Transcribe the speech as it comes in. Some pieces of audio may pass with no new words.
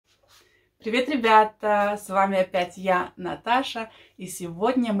Привет, ребята! С вами опять я, Наташа, и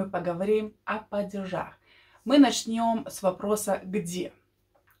сегодня мы поговорим о падежах. Мы начнем с вопроса «где?».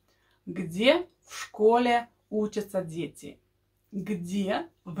 Где в школе учатся дети? Где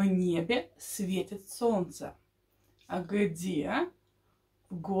в небе светит солнце? А где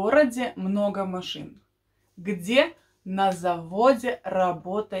в городе много машин? Где на заводе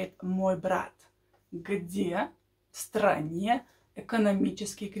работает мой брат? Где в стране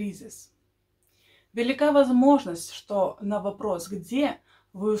экономический кризис? Велика возможность, что на вопрос «где»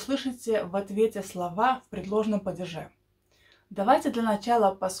 вы услышите в ответе слова в предложном падеже. Давайте для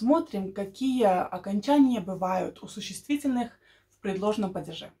начала посмотрим, какие окончания бывают у существительных в предложном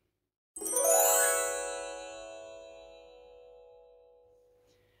падеже.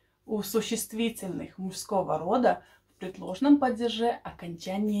 У существительных мужского рода в предложном падеже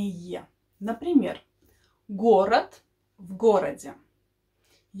окончание «е». Например, город в городе.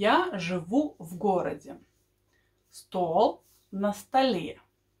 Я живу в городе. Стол на столе.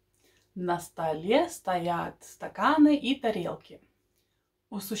 На столе стоят стаканы и тарелки.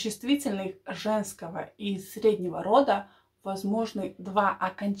 У существительных женского и среднего рода возможны два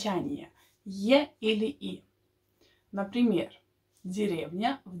окончания – «е» или «и». Например,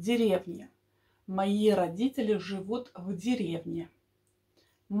 деревня в деревне. Мои родители живут в деревне.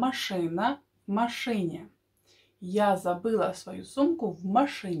 Машина в машине. Я забыла свою сумку в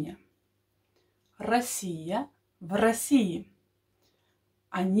машине. Россия в России.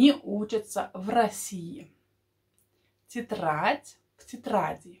 Они учатся в России. Тетрадь в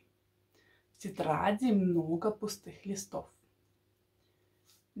тетради. В тетради много пустых листов.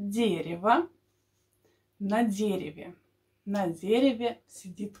 Дерево на дереве. На дереве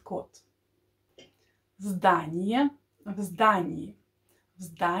сидит кот. Здание в здании. В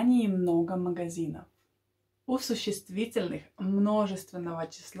здании много магазинов. У существительных множественного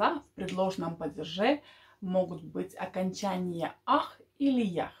числа в предложном падеже могут быть окончания «ах» или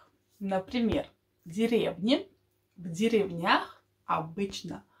 «ях». Например, деревни в деревнях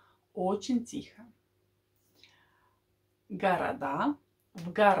обычно очень тихо. Города в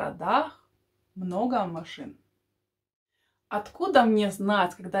городах много машин. Откуда мне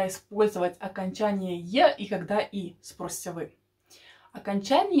знать, когда использовать окончание «е» и когда «и», спросите вы?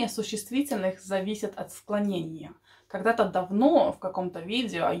 Окончание существительных зависит от склонения. Когда-то давно в каком-то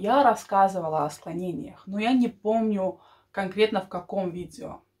видео я рассказывала о склонениях, но я не помню конкретно в каком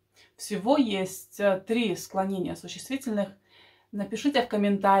видео. Всего есть 3 склонения существительных. Напишите в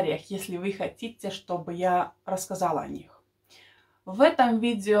комментариях, если вы хотите, чтобы я рассказала о них. В этом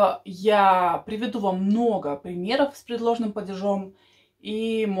видео я приведу вам много примеров с предложным падежом,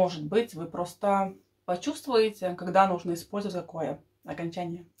 и, может быть, вы просто почувствуете, когда нужно использовать какое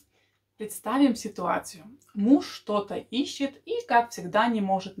окончание. Представим ситуацию. Муж что-то ищет и, как всегда, не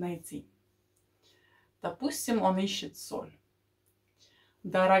может найти. Допустим, он ищет соль.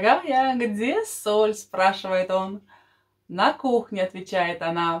 «Дорогая, где соль?» – спрашивает он. «На кухне», – отвечает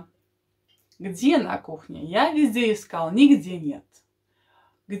она. «Где на кухне? Я везде искал, нигде нет».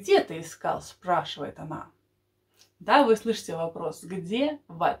 «Где ты искал?» – спрашивает она. Да, вы слышите вопрос «где?»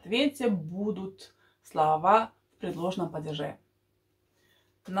 В ответе будут слова в предложном падеже.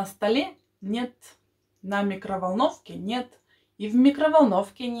 На столе нет, на микроволновке нет, и в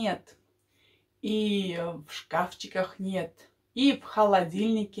микроволновке нет, и в шкафчиках нет, и в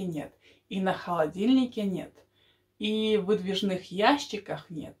холодильнике нет, и на холодильнике нет, и в выдвижных ящиках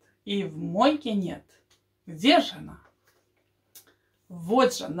нет, и в мойке нет. Где же она?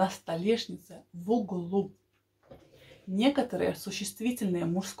 Вот же, на столешнице, в углу. Некоторые существительные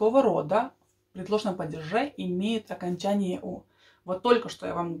мужского рода в предложном падеже имеют окончание «у». Вот только что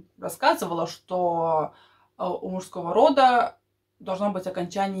я вам рассказывала, что у мужского рода должно быть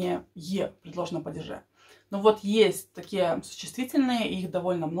окончание «е» в предложном падеже. Но вот есть такие существительные, их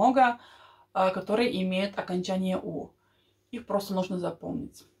довольно много, которые имеют окончание «у». Их просто нужно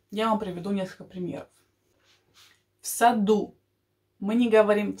запомнить. Я вам приведу несколько примеров. В саду. Мы не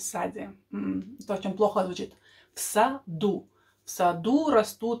говорим в саде. Это очень плохо звучит. В саду. В саду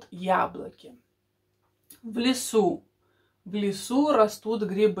растут яблоки. В лесу. В лесу растут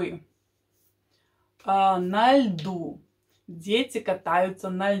грибы. На льду. Дети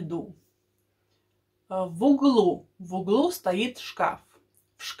катаются на льду. В углу. В углу стоит шкаф.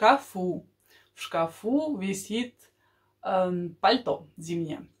 В шкафу. В шкафу висит пальто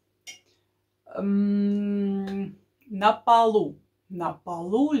зимнее. На полу. На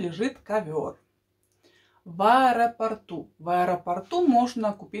полу лежит ковер. В аэропорту. В аэропорту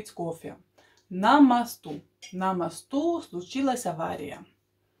можно купить кофе. На мосту. На мосту случилась авария.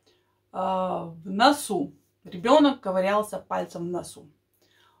 В носу. Ребенок ковырялся пальцем в носу.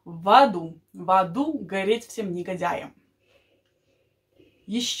 В аду. В аду гореть всем негодяям.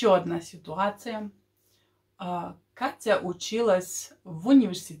 Еще одна ситуация. Катя училась в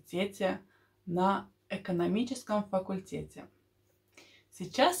университете на экономическом факультете.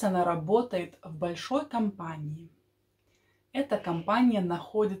 Сейчас она работает в большой компании. Эта компания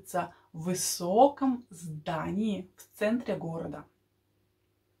находится в высоком здании в центре города.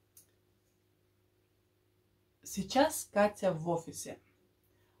 Сейчас Катя в офисе.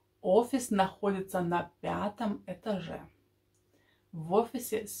 Офис находится на 5-м этаже. В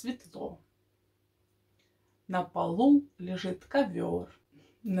офисе светло. На полу лежит ковер.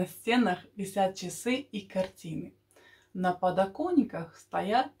 На стенах висят часы и картины. На подоконниках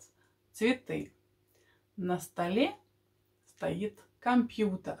стоят цветы. На столе стоит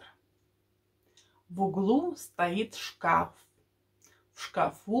компьютер. В углу стоит шкаф. В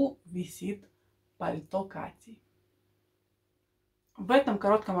шкафу висит пальто Кати. В этом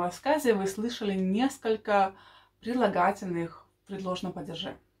коротком рассказе вы слышали несколько прилагательных в предложном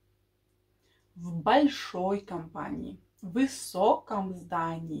падеже. В большой компании, в высоком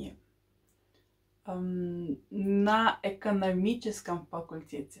здании, на экономическом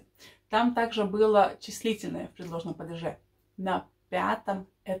факультете. Там также было числительное в предложном падеже. На 5-м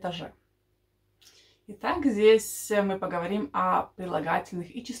этаже. Итак, здесь мы поговорим о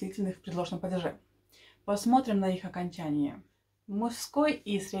прилагательных и числительных в предложном падеже. Посмотрим на их окончания. Мужской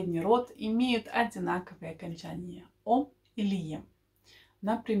и средний род имеют одинаковые окончания «о» или «е».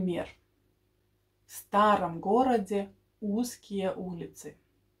 Например, в старом городе узкие улицы.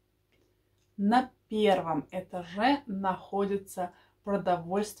 На 1-м этаже находится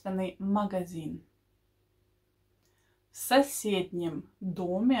продовольственный магазин. В соседнем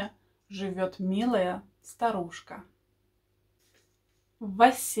доме живет милая старушка. В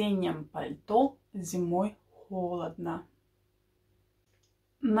осеннем пальто зимой холодно.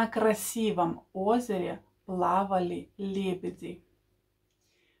 На красивом озере плавали лебеди.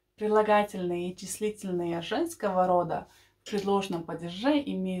 Прилагательные и числительные женского рода в предложном падеже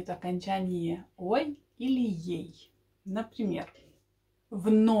имеют окончание «ой» или «ей». Например, в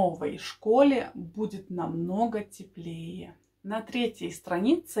новой школе будет намного теплее. На 3-й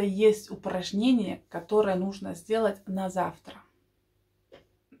странице есть упражнение, которое нужно сделать на завтра.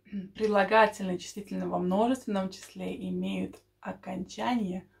 Прилагательные числительные во множественном числе имеют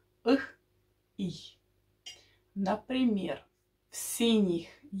окончание «ых» и. Например, в синих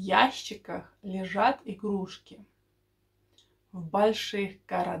ящиках лежат игрушки. В больших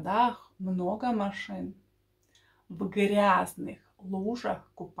городах много машин. В грязных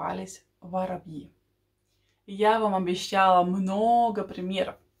лужах купались воробьи. Я вам обещала много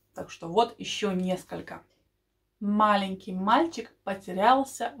примеров, так что вот еще несколько. Маленький мальчик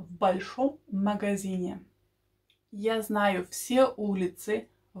потерялся в большом магазине. Я знаю все улицы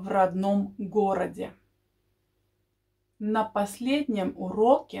в родном городе. На последнем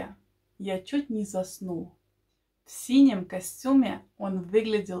уроке я чуть не заснул. В синем костюме он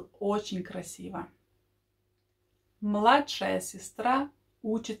выглядел очень красиво. Младшая сестра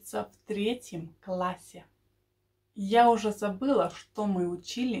учится в 3-м классе. Я уже забыла, что мы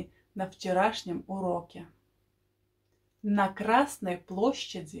учили на вчерашнем уроке. На Красной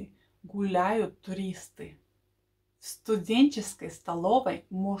площади гуляют туристы. В студенческой столовой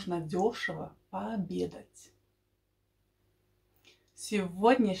можно дешево пообедать. В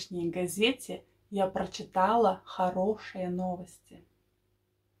сегодняшней газете я прочитала хорошие новости.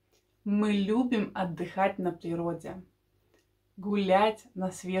 Мы любим отдыхать на природе, гулять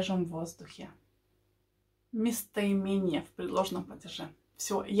на свежем воздухе. Местоимение в предложном падеже.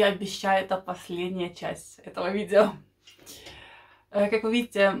 Все, я обещаю, это последняя часть этого видео. Как вы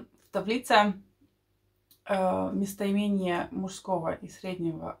видите в таблице, местоимения мужского и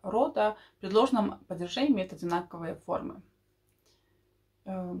среднего рода в предложном падеже имеют одинаковые формы.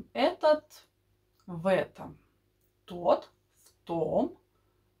 Этот в этом, тот в том,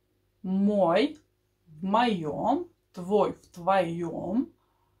 мой в моем, твой в твоем,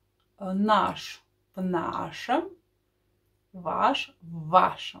 наш в нашем, ваш в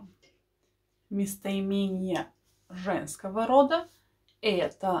вашем. Местоимение женского рода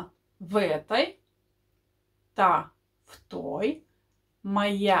это в этой, та в той,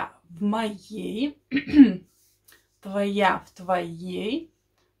 моя в моей, твоя в твоей,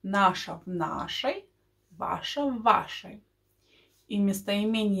 наша в нашей, ваша в вашей. И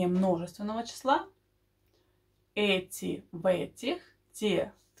местоимение множественного числа эти в этих,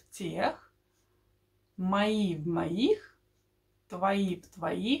 те в тех, мои в моих, твои в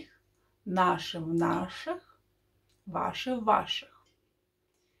твоих, наши в наших, ваши в ваших.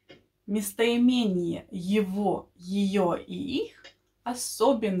 Местоимение его, ее и их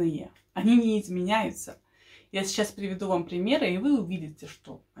особенные, они не изменяются. Я сейчас приведу вам примеры, и вы увидите,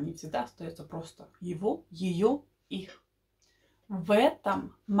 что они всегда остаются просто его, ее, их. В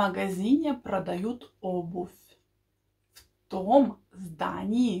этом магазине продают обувь. В том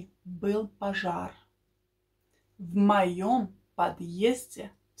здании был пожар. В моем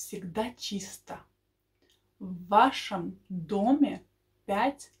подъезде всегда чисто. В вашем доме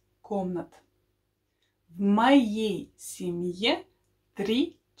 5 комнат. В моей семье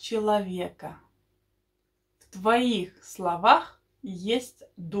 3 человека. В твоих словах есть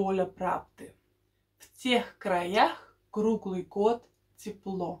доля правды. В тех краях круглый год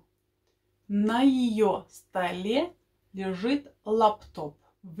тепло. На ее столе лежит лаптоп.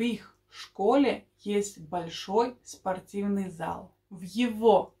 В их школе есть большой спортивный зал. В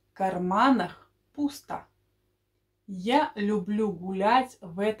его карманах пусто. Я люблю гулять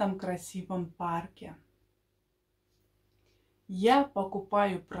в этом красивом парке. Я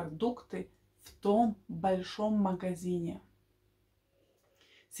покупаю продукты в том большом магазине.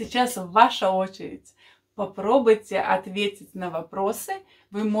 Сейчас ваша очередь. Попробуйте ответить на вопросы.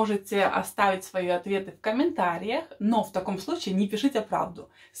 Вы можете оставить свои ответы в комментариях, но в таком случае не пишите правду.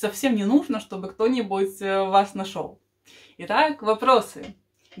 Совсем не нужно, чтобы кто-нибудь вас нашел. Итак, вопросы.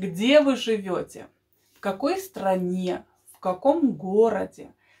 Где вы живете? В какой стране? В каком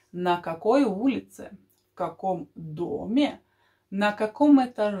городе? На какой улице? В каком доме? На каком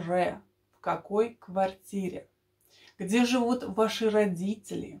этаже? В какой квартире? Где живут ваши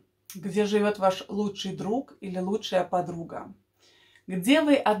родители? Где живет ваш лучший друг или лучшая подруга? Где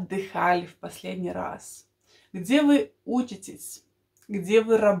вы отдыхали в последний раз? Где вы учитесь? Где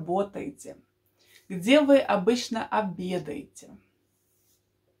вы работаете? Где вы обычно обедаете?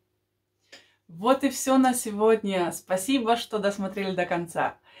 Вот и все на сегодня. Спасибо, что досмотрели до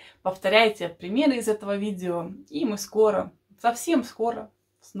конца. Повторяйте примеры из этого видео, и мы скоро, совсем скоро,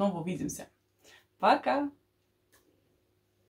 снова увидимся. Пока!